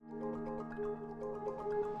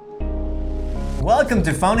Welcome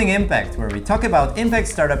to Founding Impact, where we talk about impact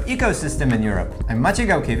startup ecosystem in Europe. I'm Maciej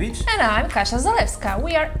Gałkiewicz. And I'm Kasia Zalewska.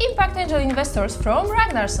 We are impact angel investors from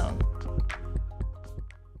Ragnarsson.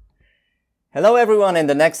 Hello everyone in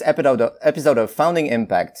the next episode of Founding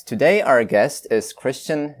Impact. Today our guest is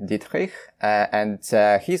Christian Dietrich, and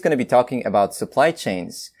he's going to be talking about supply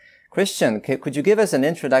chains. Christian, could you give us an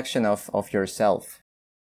introduction of yourself?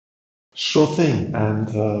 Sure thing. And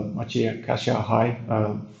Maciej, Kasia, hi.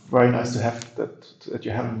 Very nice to have that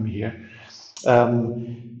you're having me here.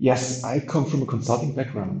 Yes, I come from a consulting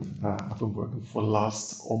background. I've been working for the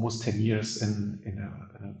last almost 10 years in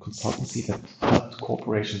a consultancy that helped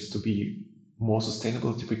corporations to be more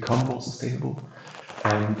sustainable, to become more sustainable.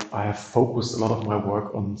 And I have focused a lot of my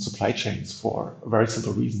work on supply chains for a very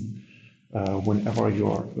simple reason. Whenever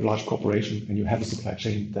you're a large corporation and you have a supply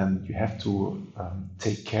chain, then you have to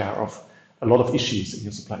take care of a lot of issues in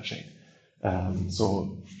your supply chain.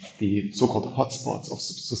 So the so-called hotspots of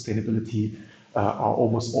sustainability are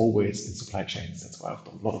almost always in supply chains. That's why I've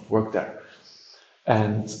done a lot of work there.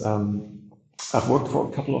 And I've worked for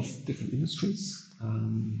a couple of different industries.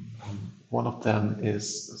 One of them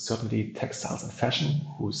is certainly textiles and fashion,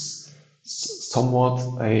 who's somewhat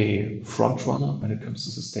a front runner when it comes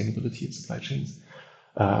to sustainability in supply chains,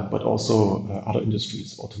 but also other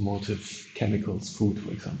industries, automotive, chemicals, food, for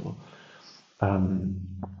example.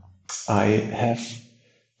 I have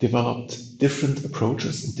developed different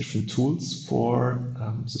approaches and different tools for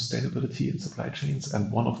sustainability in supply chains, and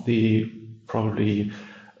one of the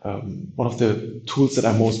tools that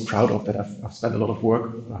I'm most proud of, that I've spent a lot of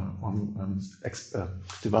work on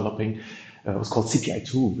developing, was called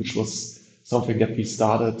CPI2, which was something that we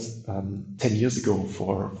started 10 years ago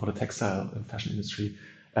for the textile and fashion industry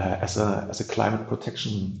as a climate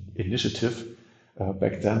protection initiative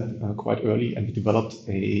back then, quite early, and we developed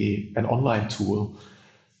an online tool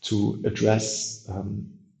to address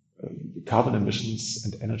carbon emissions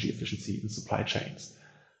and energy efficiency in supply chains.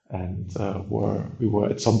 And we were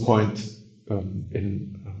at some point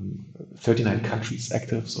in 39 countries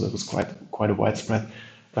active, so that was quite a widespread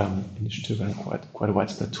initiative and quite a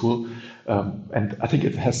widespread tool. And I think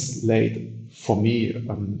it has laid, for me,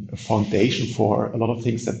 a foundation for a lot of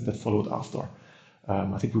things that followed after.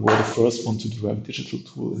 I think we were the first one to do a digital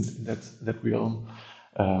tool in that realm,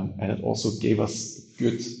 and it also gave us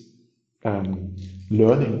good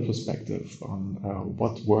learning perspective on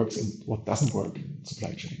what works and what doesn't work in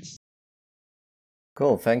supply chains.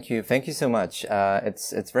 Cool, thank you so much.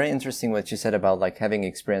 It's very interesting what you said about like having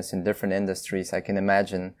experience in different industries. I can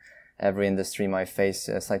imagine every industry might face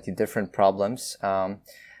slightly different problems.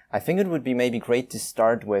 I think it would be maybe great to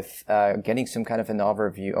start with getting some kind of an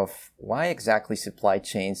overview of why exactly supply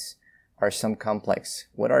chains are so complex.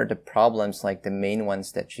 What are the problems, like the main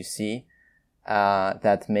ones that you see,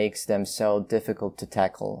 that makes them so difficult to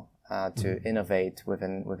tackle, to innovate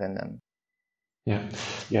within them?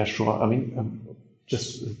 Yeah, sure. I mean,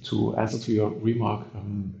 just to answer to your remark,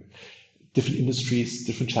 different industries,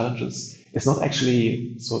 different challenges. It's not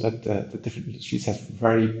actually so that the different industries have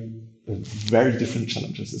very different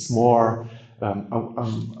challenges. It's more, I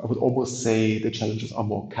would almost say the challenges are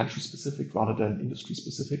more country specific rather than industry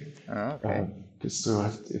specific. Okay.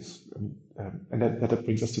 And that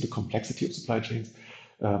brings us to the complexity of supply chains.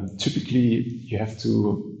 Typically, you have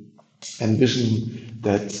to envision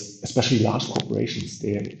that, especially large corporations,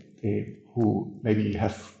 they who maybe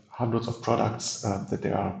have hundreds of products that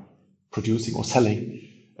they are producing or selling,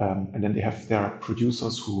 and then they have their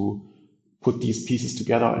producers who put these pieces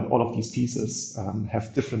together, and all of these pieces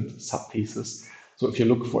have different sub-pieces. So if you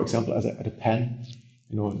look, for example, at a pen,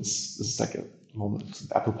 this is like a normal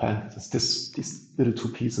Apple pen. There's these little two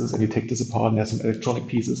pieces, and you take this apart, and there's some electronic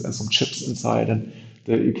pieces and some chips inside, and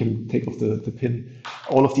you can take off the pin.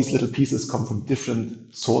 All of these little pieces come from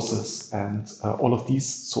different sources, and all of these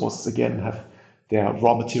sources, again, have their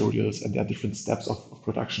raw materials and their different steps of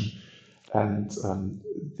production. And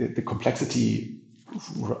the complexity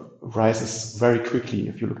rises very quickly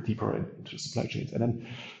if you look deeper into supply chains. And then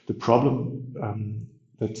the problem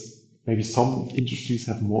that maybe some industries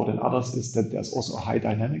have more than others is that there's also a high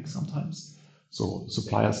dynamic sometimes. So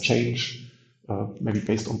suppliers change, maybe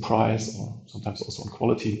based on price or sometimes also on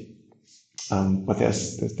quality. But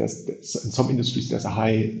there's in some industries there's a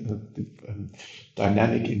high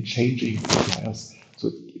dynamic in changing suppliers. So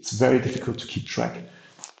it's very difficult to keep track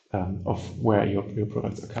of where your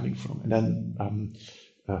products are coming from. And then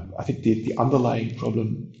I think the underlying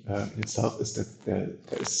problem in itself is that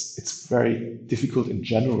it's very difficult in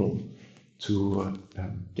general to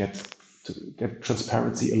get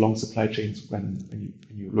transparency along supply chains when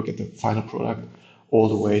you look at the final product all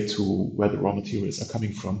the way to where the raw materials are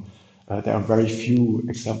coming from. there are very few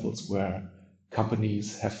examples where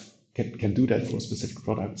companies can do that for specific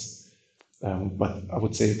products. But I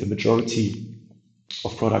would say the majority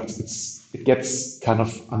of products, it gets kind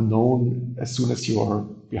of unknown as soon as you're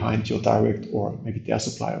behind your direct or maybe their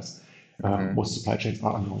suppliers. Most supply chains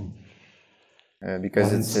are unknown.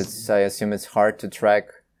 Because it's I assume it's hard to track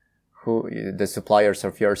who the suppliers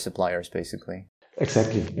of your suppliers, basically.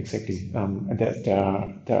 Exactly. And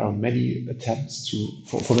there are many attempts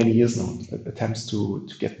for many years now, attempts to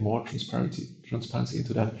get more transparency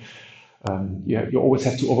into that. You always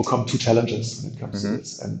have to overcome two challenges when it comes to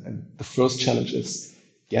this. And the first challenge is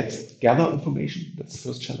gather information. That's the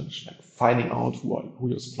first challenge, like finding out who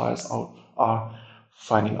your suppliers are,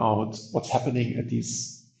 finding out what's happening at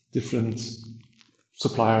these different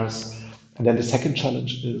suppliers. And then the second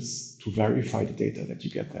challenge is to verify the data that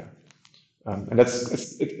you get there. And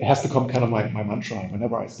it has become kind of my mantra.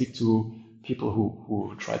 Whenever I speak to people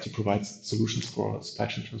who try to provide solutions for supply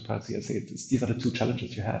chain transparency, I say these are the two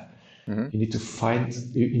challenges you have. You need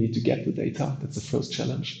to get the data. That's the first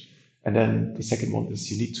challenge. And then the second one is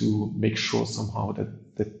you need to make sure somehow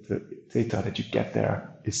that the data that you get there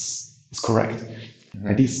is correct.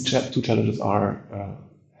 And these two challenges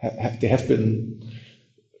they have been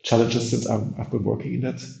challenges since I've been working in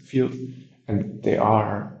that field, and they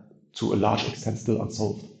are to a large extent still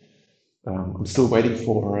unsolved. I'm still waiting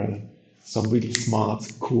for some really smart,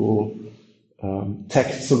 cool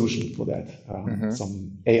tech solution for that.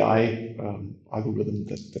 Some AI algorithm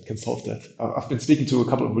that can solve that. I've been speaking to a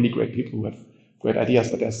couple of really great people who have great ideas,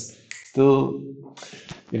 but there's still,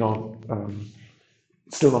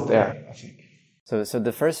 still not there, I think. So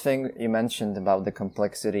the first thing you mentioned about the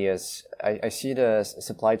complexity is I see the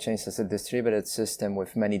supply chains as a distributed system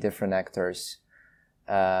with many different actors.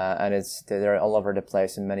 And they're all over the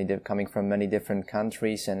place and coming from many different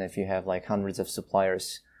countries. And if you have like hundreds of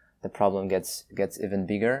suppliers, the problem gets even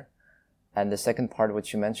bigger. And the second part,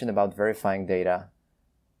 which you mentioned about verifying data,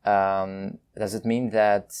 does it mean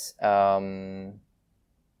that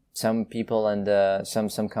some people and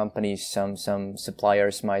some companies, some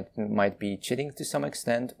suppliers might be cheating to some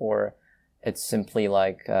extent, or it's simply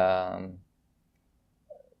like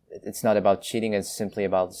it's not about cheating; it's simply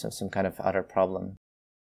about some kind of other problem?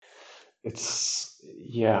 There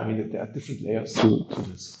are different layers to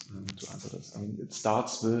this, to answer this. I mean, it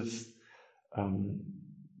starts with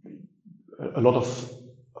a lot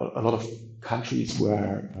of countries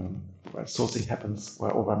where sourcing happens,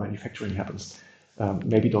 where manufacturing happens,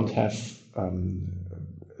 maybe don't have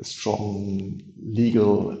a strong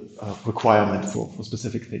legal requirement for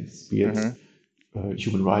specific things, be it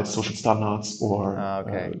human rights, social standards, or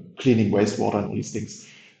cleaning wastewater and all these things.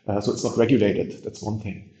 So it's not regulated. That's one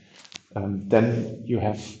thing. Then you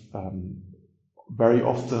have very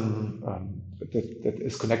often that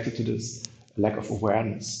is connected to this lack of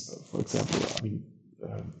awareness. For example, I mean,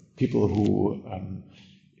 people who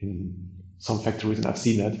in some factories, and I've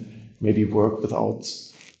seen that, maybe work without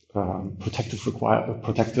protective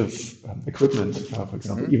equipment, for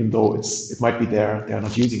example, even though it might be there, they are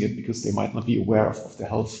not using it because they might not be aware of the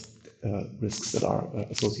health risks that are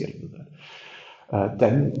associated with that.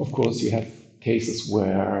 Then, of course, you have cases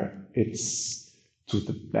where it's to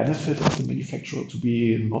the benefit of the manufacturer to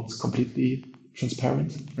be not completely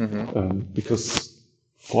transparent, because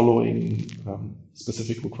following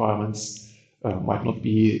specific requirements might not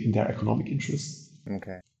be in their economic interest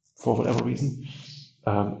for whatever reason.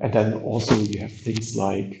 And then also you have things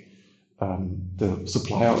like the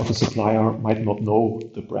supplier of a supplier might not know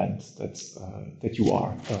the brand that you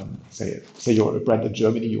are. Say you're a brand in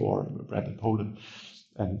Germany or a brand in Poland,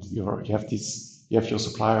 and you have your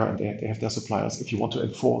supplier and they have their suppliers. If you want to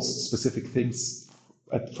enforce specific things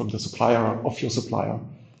from the supplier of your supplier,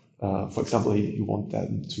 for example, you want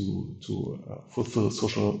them to fulfill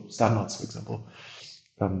social standards, for example,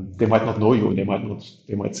 they might not know you, and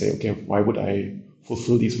they might say, okay, why would I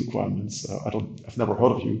fulfill these requirements? I've never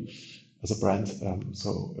heard of you as a brand.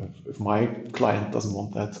 So if my client doesn't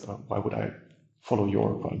want that, why would I follow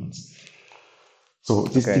your requirements? So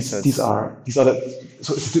it's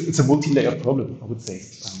a multi-layered problem, I would say.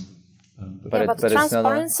 But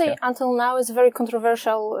transparency until now is a very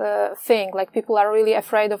controversial thing. Like, people are really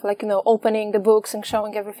afraid of opening the books and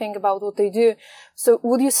showing everything about what they do. So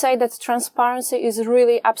would you say that transparency is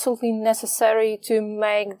really absolutely necessary to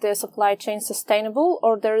make the supply chain sustainable,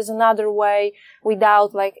 or there is another way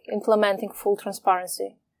without implementing full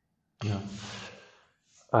transparency? Yeah.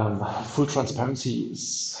 Full transparency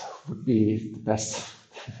would be the best.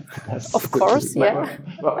 Of course, yeah.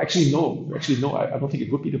 Well, actually, no. I don't think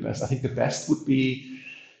it would be the best. I think the best would be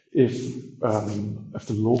if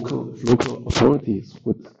the local authorities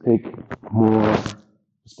would take more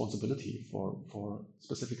responsibility for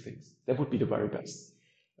specific things, that would be the very best.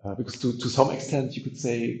 Because to some extent, you could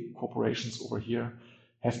say corporations over here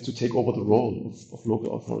have to take over the role of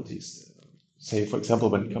local authorities. Say, for example,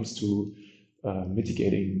 when it comes to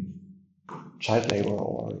mitigating child labor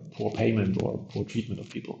or poor payment or poor treatment of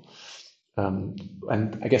people.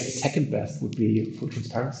 And I guess the second best would be full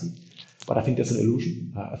transparency, but I think that's an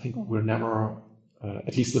illusion. I think we're never,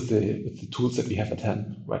 at least with the tools that we have at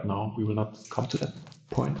hand right now, we will not come to that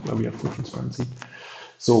point where we have full transparency.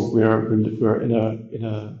 So we're in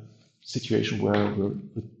a situation where we're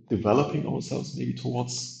developing ourselves maybe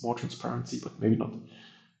towards more transparency, but maybe not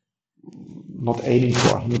aiming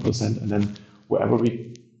for 100%. And then wherever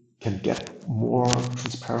we can get more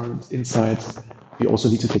transparent insights, we also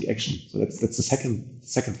need to take action. So that's the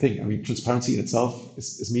second thing. I mean, transparency in itself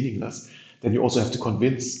is meaningless. Then you also have to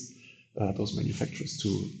convince those manufacturers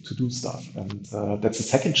to do stuff, and that's the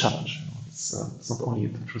second challenge. It's not only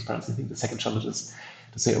the transparency thing. The second challenge is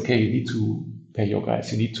to say, okay, you need to pay your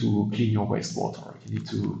guys, you need to clean your wastewater, you need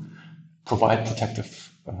to provide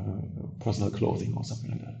protective personal clothing or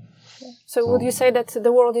something like that. So would you say that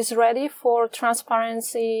the world is ready for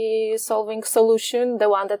transparency solving solution, the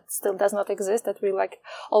one that still does not exist, that we're like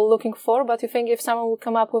all looking for? But you think if someone would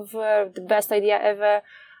come up with the best idea ever,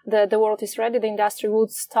 the world is ready, the industry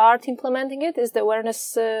would start implementing it? Is the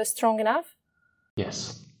awareness strong enough?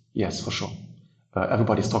 Yes, for sure.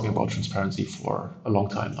 Everybody's talking about transparency for a long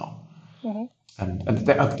time now. Mm-hmm. And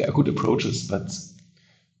there are good approaches, but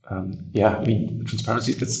I mean,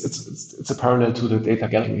 transparency, it's a parallel to the data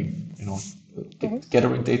gathering.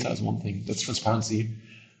 Gathering data is one thing, that's transparency,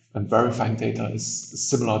 and verifying data is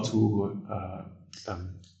similar to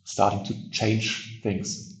starting to change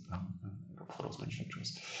things for those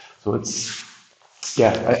manufacturers. So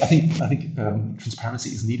I think transparency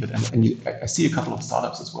is needed, and I see a couple of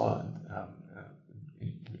startups as well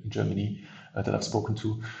in Germany that I've spoken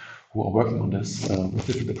to who are working on this with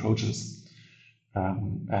different approaches.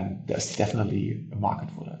 And there's definitely a market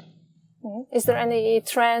for that. Is there any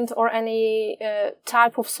trend or any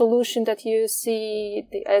type of solution that you see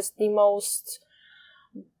as the most,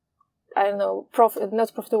 I don't know,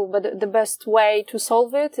 not profitable, but the best way to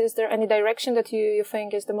solve it? Is there any direction that you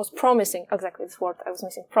think is the most promising? Exactly, this word I was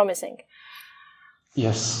missing, promising.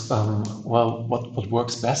 Yes. Well, what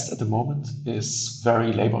works best at the moment is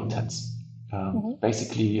very labor intense.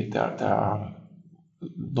 Basically, there are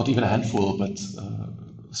not even a handful, but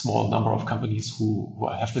a small number of companies who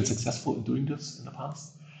have been successful in doing this in the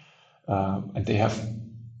past. And they have,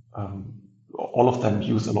 all of them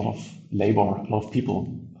use a lot of labor, a lot of people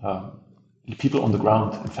on the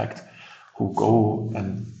ground, in fact, who go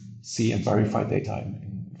and see and verify data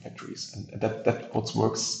in factories. And that what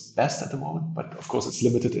works best at the moment, but of course it's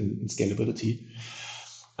limited in scalability.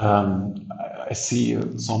 I see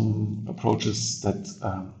some approaches that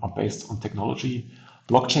are based on technology.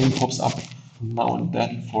 Blockchain pops up now and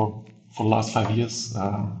then for the last 5 years.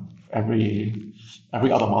 Every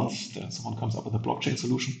other month, someone comes up with a blockchain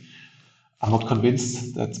solution. I'm not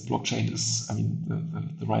convinced that blockchain is,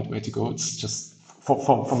 the right way to go. It's just,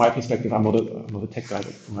 from my perspective, I'm not a tech guy,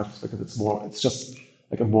 but from my perspective, it's just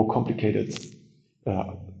like a more complicated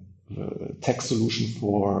tech solution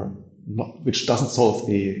which doesn't solve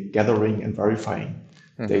the gathering and verifying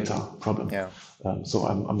data problem. Yeah. So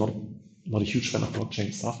I'm not a huge fan of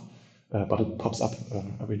blockchain stuff, but it pops up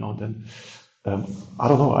every now and then. I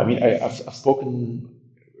don't know. I mean, I've spoken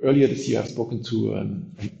earlier this year. I've spoken to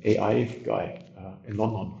an AI guy in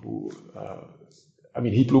London who,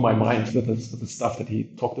 he blew my mind with the stuff that he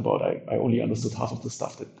talked about. I only understood half of the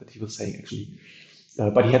stuff that he was saying actually,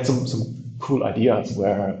 but he had some cool ideas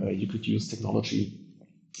where you could use technology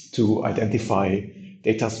to identify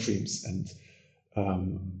data streams and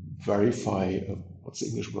verify. What's the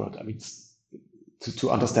English word? I mean,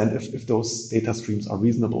 to understand if those data streams are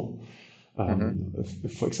reasonable.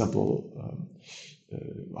 If, for example,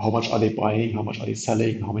 how much are they buying? How much are they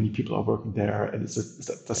selling? How many people are working there? And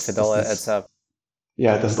does it all adds up?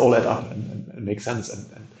 Yeah, does it all add up and make sense?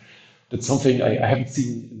 And that's something I haven't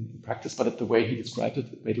seen in practice, but the way he described it,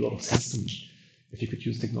 it made a lot of sense to me. If you could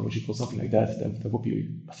use technology for something like that, then that would be,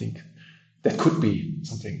 I think, that could be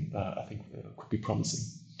something could be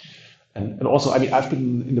promising. And also, I've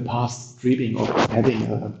been in the past dreaming of having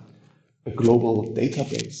a global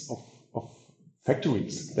database of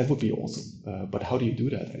factories. That would be awesome. But how do you do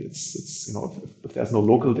that? It's if there's no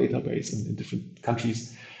local database in different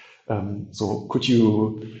countries, so could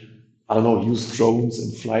you, use drones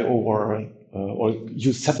and fly over or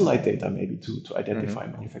use satellite data maybe to identify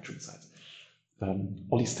manufacturing sites?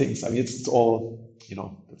 all these things. I mean, it's all,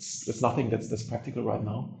 it's nothing that's practical right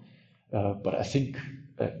now. But I think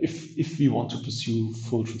if we want to pursue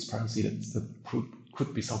full transparency, that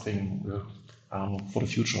could be something for the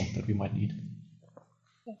future that we might need.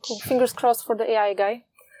 Cool. Fingers crossed for the AI guy.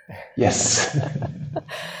 Yes.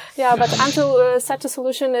 Yeah, but until such a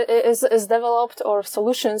solution is developed, or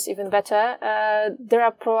solutions even better, there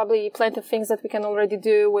are probably plenty of things that we can already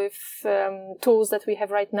do with tools that we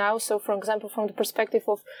have right now. So, for example, from the perspective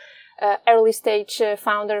of early stage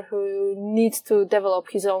founder who needs to develop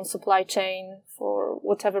his own supply chain for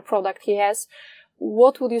whatever product he has,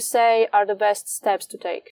 what would you say are the best steps to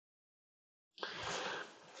take?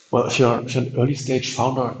 Well, if you're an early stage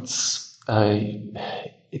founder,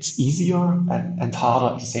 it's easier and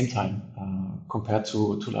harder at the same time compared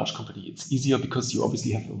to a large company. It's easier because you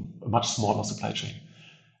obviously have a much smaller supply chain,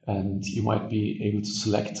 and you might be able to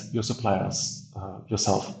select your suppliers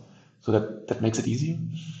yourself. So that makes it easier.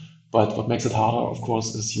 But what makes it harder, of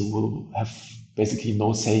course, is you will have basically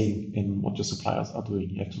no say in what your suppliers are doing.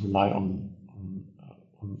 You have to rely on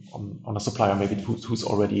a supplier maybe who's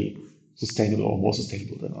already sustainable or more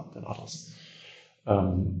sustainable than others.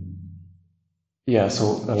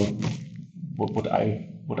 What would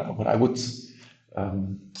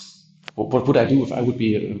I do if I would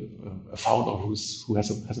be a founder who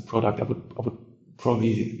has a product? I would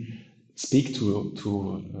probably speak to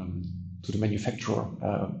the manufacturer,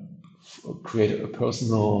 create a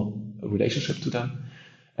personal relationship to them,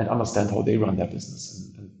 and understand how they run their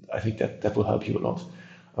business. And I think that will help you a lot,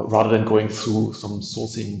 rather than going through some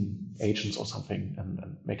sourcing agents or something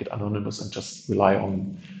and make it anonymous and just rely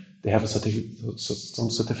on they have some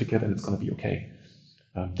certificate and it's going to be okay.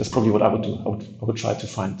 That's probably what I would do. I would try to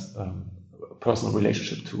find a personal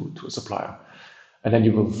relationship to a supplier, and then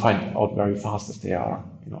you will find out very fast if they are,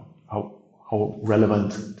 how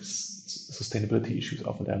relevant sustainability issues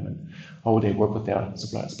are for them and how they work with their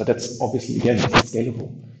suppliers. But that's obviously, again, it's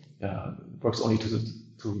scalable. It works only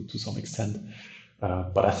to some extent.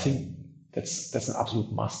 But I think that's an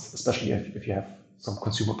absolute must, especially if you have some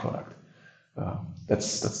consumer product.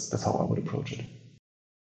 That's how I would approach it.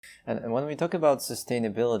 And when we talk about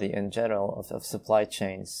sustainability in general of supply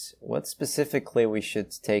chains, what specifically we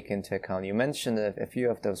should take into account? You mentioned a few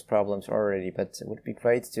of those problems already, but it would be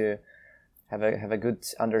great to have a good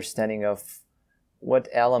understanding of what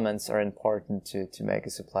elements are important to make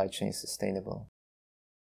a supply chain sustainable.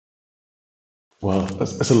 Well,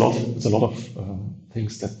 there's a lot of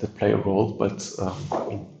things that play a role, but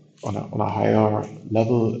on a higher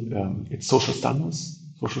level, it's social standards.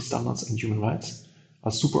 Social standards and human rights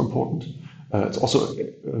are super important. It's also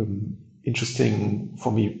interesting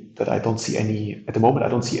for me that at the moment, I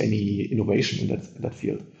don't see any innovation in that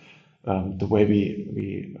field. The way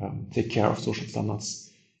we take care of social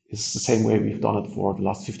standards is the same way we've done it for the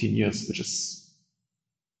last 15 years, which is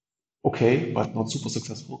okay, but not super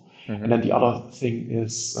successful. Mm-hmm. And then the other thing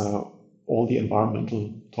is all the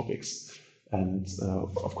environmental topics. And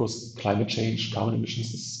of course, climate change, carbon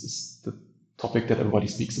emissions is the topic that everybody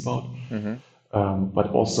speaks about. Mm-hmm. But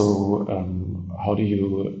also, how do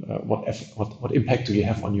you what impact do you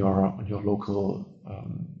have on your local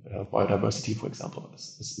biodiversity, for example,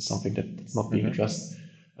 is something that's not being addressed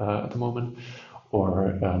at the moment.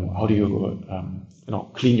 Or how do you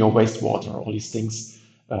clean your wastewater? All these things.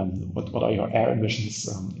 What are your air emissions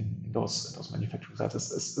in those manufacturing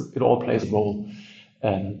sites? It all plays a role,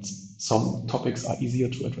 and some topics are easier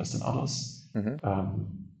to address than others. Mm-hmm.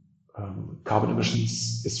 Carbon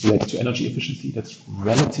emissions is related to energy efficiency. That's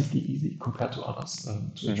relatively easy compared to others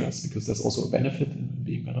to address, because there's also a benefit in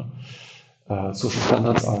being better. Social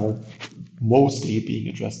standards are mostly being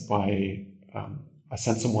addressed by I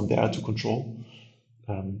send someone there to control.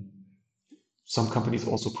 Some companies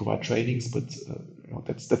also provide trainings, but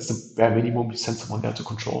that's the bare minimum. You send someone there to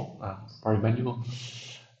control, very manual.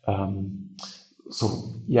 So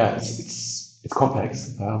yeah, it's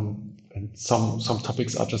complex, and some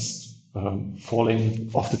topics are just falling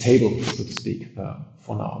off the table, so to speak,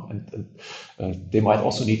 for now, and they might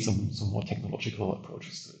also need some more technological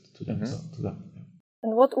approaches to them. Mm-hmm. To them. Yeah.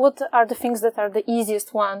 And what are the things that are the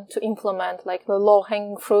easiest one to implement, like the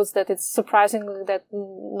low-hanging fruits that it's surprisingly that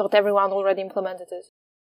not everyone already implemented it?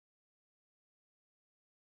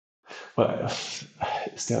 Well,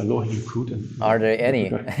 is there a low-hanging fruit? Are there any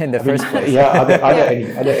in the first place? Yeah, are there any?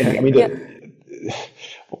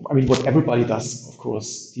 I mean, what everybody does, of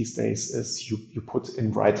course, these days is you put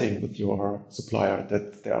in writing with your supplier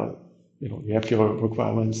that there are, you have your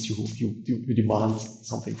requirements, you demand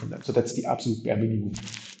something from them. So that's the absolute bare minimum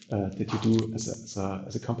that you do as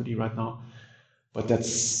a company right now. But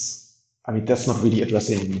that's I mean, that's not really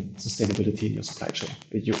addressing sustainability in your supply chain.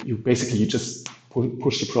 You basically just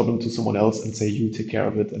push the problem to someone else and say, you take care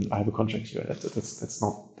of it, and I have a contract here. That's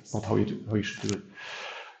not how you should do it.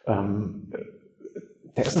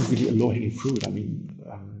 There isn't really a low-hanging fruit. I mean,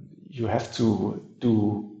 you have to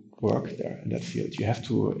do work there in that field. You have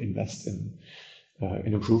to invest in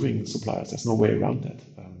improving suppliers. There's no way around that.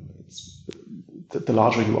 The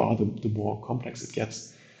larger you are, the more complex it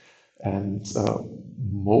gets. And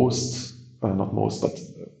not most, but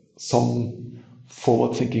some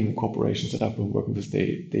forward-thinking corporations that I've been working with,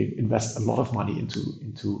 they invest a lot of money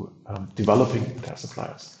into developing their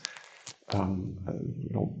suppliers.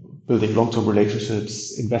 Building long-term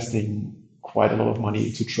relationships, investing quite a lot of money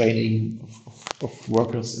into training of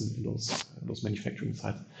workers in those manufacturing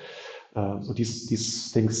sites. So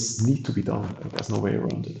these things need to be done. There's no way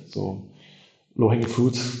around it. So low-hanging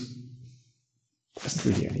fruit, there isn't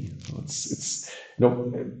really any. It's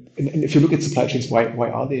and if you look at supply chains, why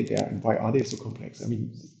are they there and why are they so complex? I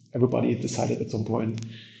mean, everybody decided at some point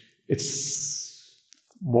it's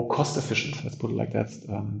more cost efficient, let's put it like that,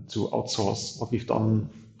 to outsource what we've done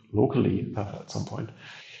locally at some point.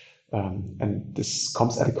 And this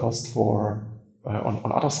comes at a cost for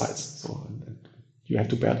on other sides. So and you have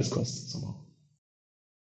to bear this cost somehow.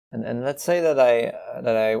 And let's say that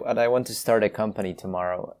I want to start a company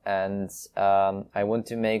tomorrow, and I want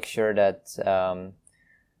to make sure that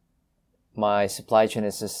my supply chain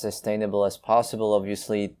is as sustainable as possible.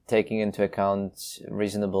 Obviously, taking into account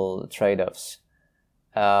reasonable trade-offs.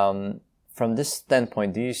 From this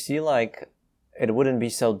standpoint, do you see like it wouldn't be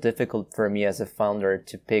so difficult for me as a founder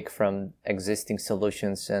to pick from existing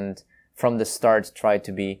solutions and from the start try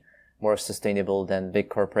to be more sustainable than big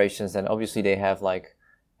corporations? And obviously, they have like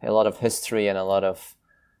a lot of history and a lot of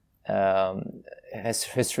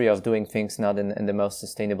history of doing things not in the most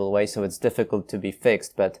sustainable way. So it's difficult to be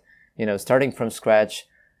fixed. But, starting from scratch,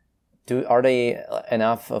 are there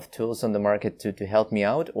enough of tools on the market to help me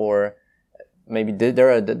out? Or maybe there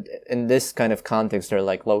are, in this kind of context, there are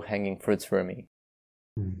like low-hanging fruits for me?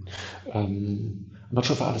 I'm not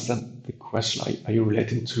sure if I understand the question. Are you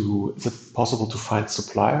relating to, is it possible to find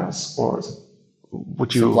suppliers, or is it,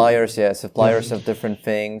 would you... Suppliers of different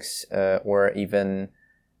things, or even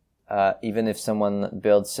if someone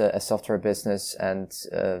builds a software business and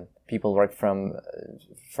people work from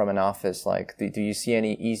an office, like do you see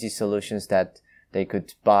any easy solutions that they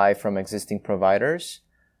could buy from existing providers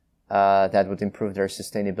that would improve their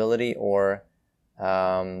sustainability, or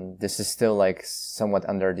this is still like somewhat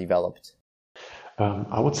underdeveloped?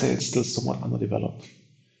 I would say it's still somewhat underdeveloped.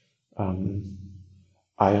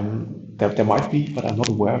 There might be, but I'm not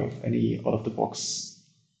aware of any out-of-the-box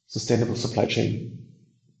sustainable supply chain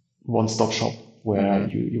one-stop shop where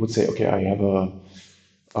you would say, okay, I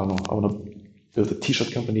want to build a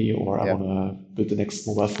t-shirt company, or I want to build the next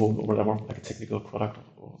mobile phone or whatever, like a technical product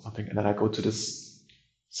or something, and then I go to this.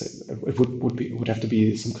 So it would have to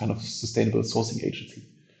be some kind of sustainable sourcing agency,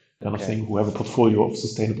 kind of thing, who have a portfolio of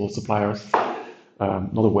sustainable suppliers.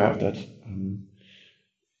 Not aware of that.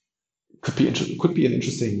 Could be an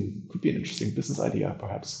interesting business idea,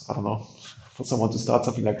 perhaps. I don't know, for someone to start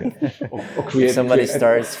something like that, or create. If somebody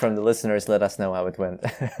starts from the listeners, let us know how it went.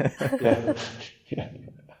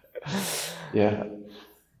 Yeah.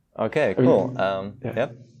 Okay. Cool.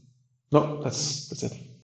 No, that's it.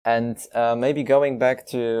 And maybe going back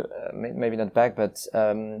to maybe not back, but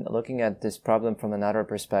looking at this problem from another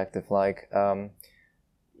perspective, like.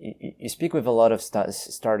 You speak with a lot of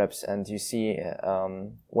startups, and you see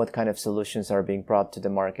what kind of solutions are being brought to the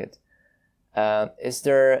market. Are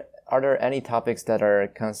there any topics that are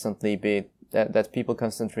constantly that people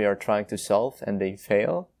constantly are trying to solve and they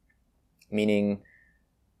fail? Meaning,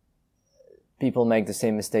 people make the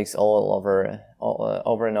same mistakes all over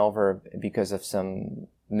and over because of some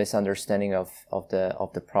misunderstanding of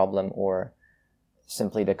the problem, or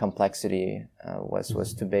simply the complexity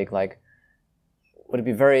was too big. Like. I would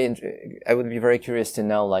be very curious to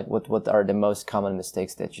know, like, what are the most common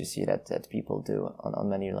mistakes that you see that people do on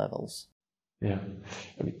many levels? Yeah,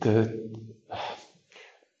 I mean,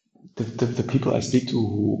 the people I speak to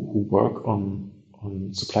who work on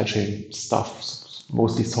supply chain stuff,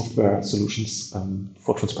 mostly software solutions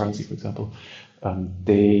for transparency, for example, I've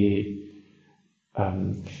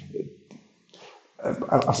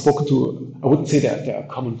spoken to. I wouldn't say that there are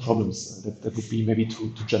common problems. That would be maybe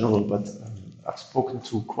too general, but. I've spoken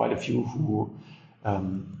to quite a few who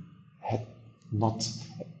had not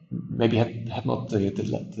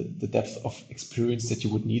the depth of experience that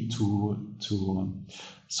you would need to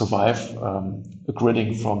survive a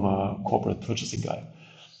gridding from a corporate purchasing guy,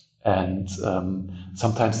 and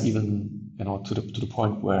sometimes even to the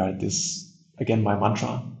point where this, again, my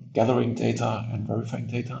mantra, gathering data and verifying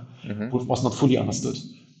data, was not fully understood.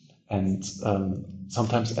 And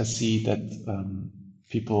sometimes I see that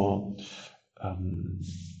people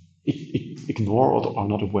ignore or are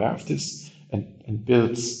not aware of this and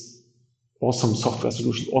build awesome software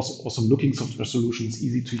solutions, awesome looking software solutions,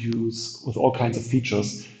 easy to use with all kinds of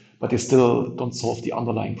features, but they still don't solve the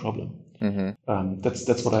underlying problem.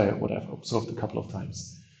 That's what I've observed a couple of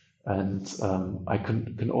times, and I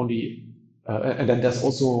can only and then there's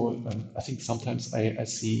also I think sometimes I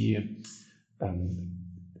see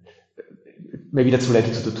maybe that's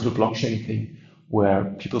related to the blockchain thing, where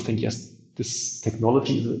people think, yes, this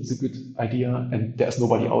technology is a good idea, and there's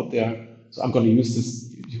nobody out there, so I'm going to use this.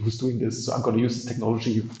 Who's doing this? So I'm going to use this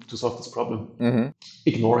technology to solve this problem,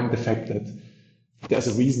 ignoring the fact that there's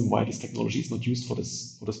a reason why this technology is not used for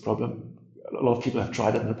this problem. A lot of people have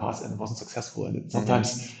tried it in the past and it wasn't successful. And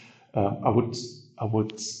sometimes I would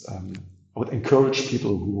encourage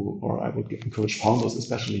people I would encourage founders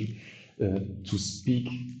especially to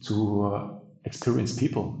speak to experienced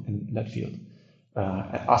people in that field,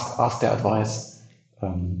 ask their advice,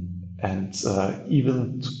 and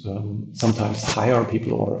even sometimes hire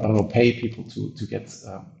people or pay people to get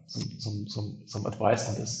some advice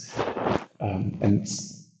on this,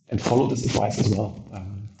 and follow this advice as well.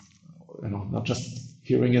 Not just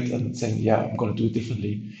hearing it and saying, yeah, I'm going to do it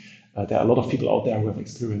differently. There are a lot of people out there who have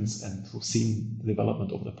experience and who've seen the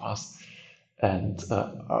development over the past. And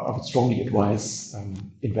I would strongly advise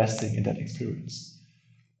investing in that experience.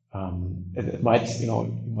 And it might, you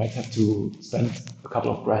might have to spend a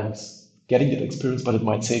couple of grand getting that experience, but it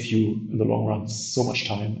might save you in the long run so much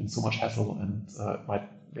time and so much hassle, and might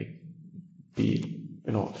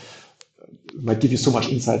might give you so much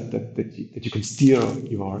insight that you can steer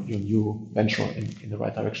your new venture in the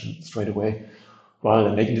right direction straight away, rather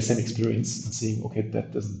than making the same experience and seeing, okay,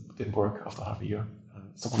 that didn't work after half a year.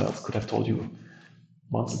 Someone else could have told you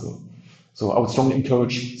months ago. So I would strongly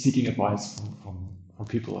encourage seeking advice from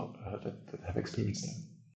people that have experience there.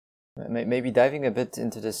 Maybe diving a bit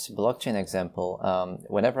into this blockchain example,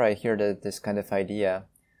 whenever I hear this kind of idea,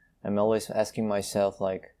 I'm always asking myself,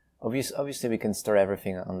 like, obviously we can store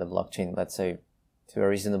everything on the blockchain, let's say, to a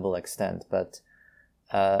reasonable extent, but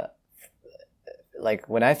like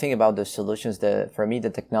when I think about the solutions, for me the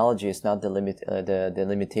technology is not the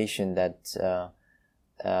limitation that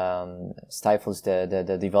stifles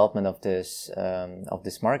the development of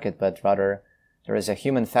this market, but rather there is a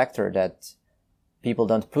human factor that people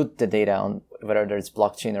don't put the data on, whether it's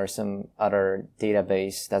blockchain or some other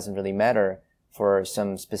database, doesn't really matter, for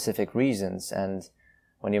some specific reasons. And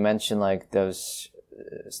when you mention like those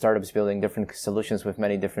startups building different solutions with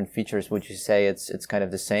many different features, would you say it's kind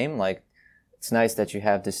of the same? Like, it's nice that you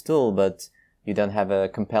have this tool, but you don't have a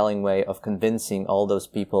compelling way of convincing all those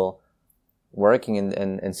people working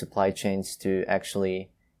in supply chains to actually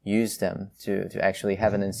use them, to actually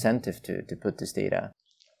have an incentive to put this data.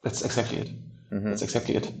 That's exactly it. That's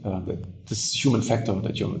exactly it. This human factor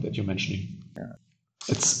that you're mentioning. Yeah.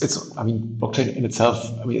 It's. I mean, blockchain in itself.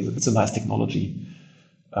 I mean, it's a nice technology,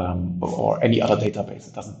 or any other database.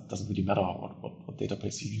 It doesn't really matter what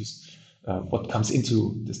database you use. What comes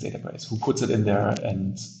into this database? Who puts it in there,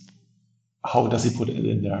 and how does he put it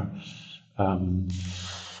in there?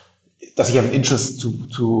 Does he have an interest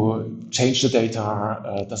to change the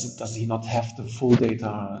data? Does he not have the full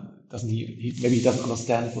data? Doesn't he maybe he doesn't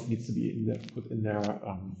understand what needs to be put in there?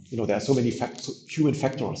 There are so many human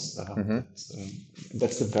factors.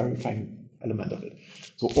 That's the verifying element of it.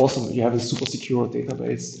 So awesome, you have a super secure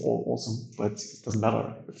database, awesome, but it doesn't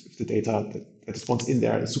matter if the data that is once in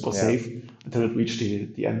there is super safe until it reached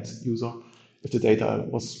the end user. If the data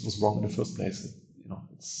was wrong in the first place,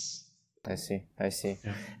 it's. I see.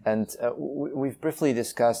 Yeah. And we've briefly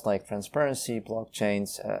discussed like transparency,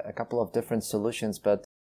 blockchains, a couple of different solutions, but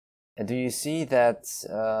do you see that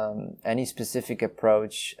any specific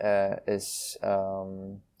approach is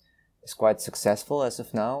quite successful as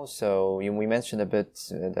of now? So we mentioned a bit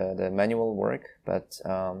the manual work, but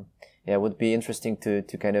it would be interesting to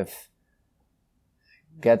kind of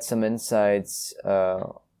get some insights,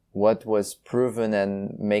 what was proven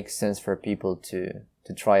and makes sense for people to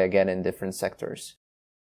try again in different sectors.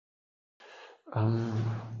 I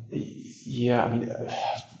mean,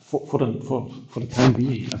 for the time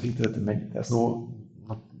being, I think that there's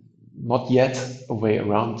not yet a way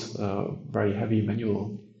around very heavy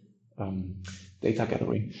manual data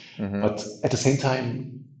gathering. But at the same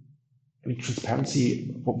time, I mean,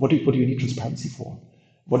 transparency. What do you need transparency for?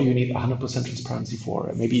 What do you need 100% transparency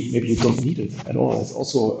for? Maybe you don't need it at all. It's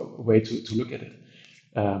also a way to look at it.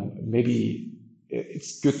 Maybe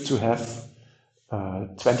it's good to have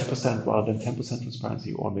 20% rather than 10%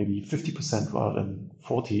 transparency, or maybe 50% rather than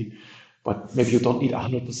 40%, but maybe you don't need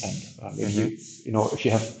 100%. Maybe if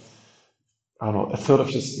you have, I don't know, a third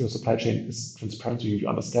of your supply chain is transparent to you, you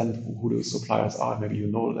understand who the suppliers are, maybe you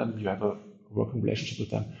know them, you have a working relationship with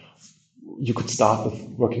them. You could start with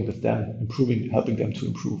working with them, helping them to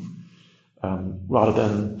improve, rather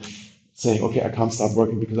than saying, okay, I can't start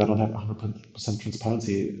working because I don't have 100%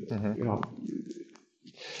 transparency.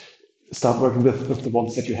 Start working with the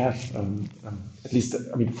ones that you have. At least,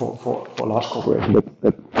 I mean, for a large corporation,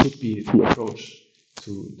 that should be the approach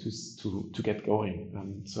to get going.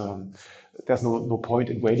 And there's no point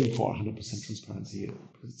in waiting for 100% transparency,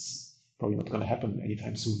 because it's probably not going to happen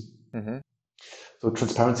anytime soon. So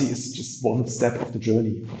transparency is just one step of the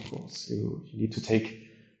journey. Of course, you need to take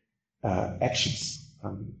actions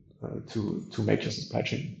to make your supply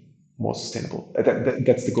chain more sustainable.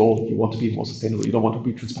 That's the goal. You want to be more sustainable. You don't want to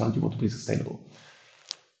be transparent. You want to be sustainable.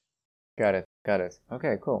 Got it.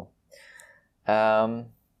 Okay, cool.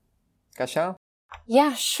 Kasia?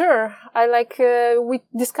 Yeah, sure. We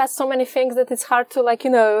discussed so many things that it's hard to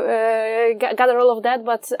gather all of that,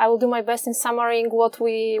 but I will do my best in summarizing what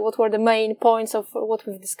were the main points of what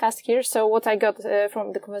we've discussed here. So what I got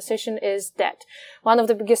from the conversation is that one of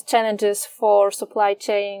the biggest challenges for supply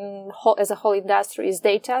chain as a whole industry is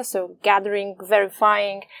data. So gathering,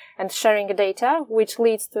 verifying, and sharing the data, which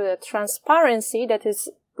leads to the transparency that is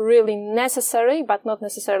really necessary, but not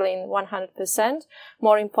necessarily in 100%.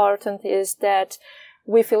 More important is that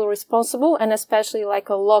we feel responsible, and especially like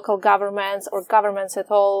a local governments or governments at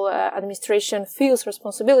all, administration feels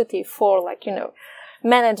responsibility for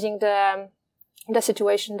managing the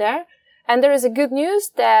situation there. And there is a good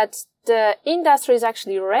news that the industry is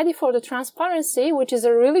actually ready for the transparency, which is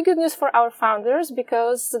a really good news for our founders,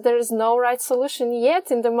 because there is no right solution yet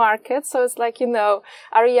in the market. So it's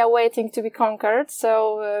area waiting to be conquered.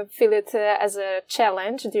 So feel it as a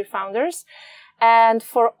challenge, dear founders. And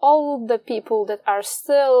for all the people that are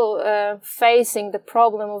still facing the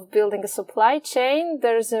problem of building a supply chain,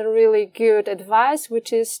 there's a really good advice,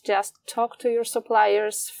 which is just talk to your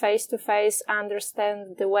suppliers face to face,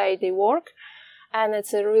 understand the way they work. And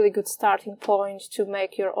it's a really good starting point to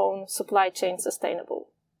make your own supply chain sustainable.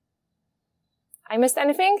 I missed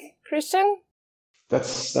anything, Christian? That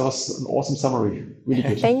was an awesome summary. Really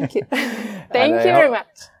good. Thank you. Thank you very much.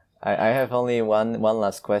 I have only one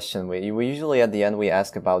last question. We usually at the end we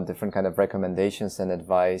ask about different kind of recommendations and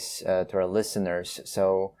advice to our listeners.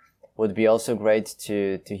 So would be also great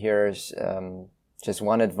to hear just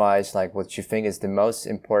one advice, like what you think is the most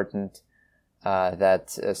important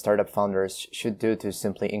that startup founders should do to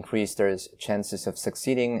simply increase their chances of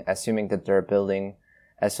succeeding, assuming that they're building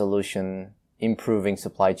a solution, improving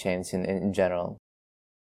supply chains in general.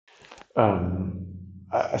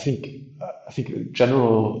 I think a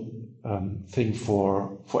general thing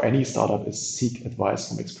for any startup is seek advice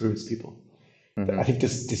from experienced people. I think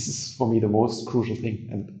this is for me the most crucial thing,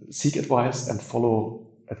 and seek advice and follow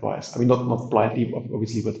advice. I mean, not blindly,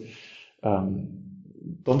 obviously, but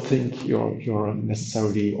don't think you're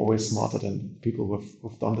necessarily always smarter than people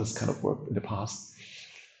who've done this kind of work in the past.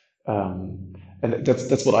 And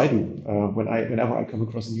that's what I do. Whenever I come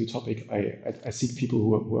across a new topic, I seek people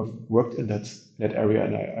who have worked in that area,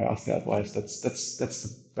 and I ask their advice. That's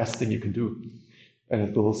the best thing you can do, and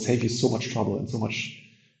it will save you so much trouble and so much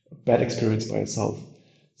bad experience by yourself.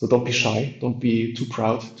 So don't be shy. Don't be too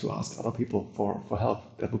proud to ask other people for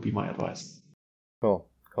help. That would be my advice. Cool.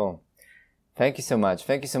 Thank you so much.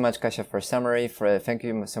 Thank you so much, Kasia, for summary. Thank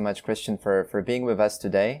you so much, Christian, for being with us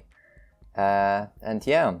today. To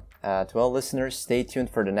all listeners, stay tuned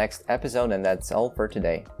for the next episode, and that's all for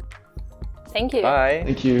today. Thank you. Bye.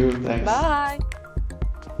 Thank you. Thanks. Bye.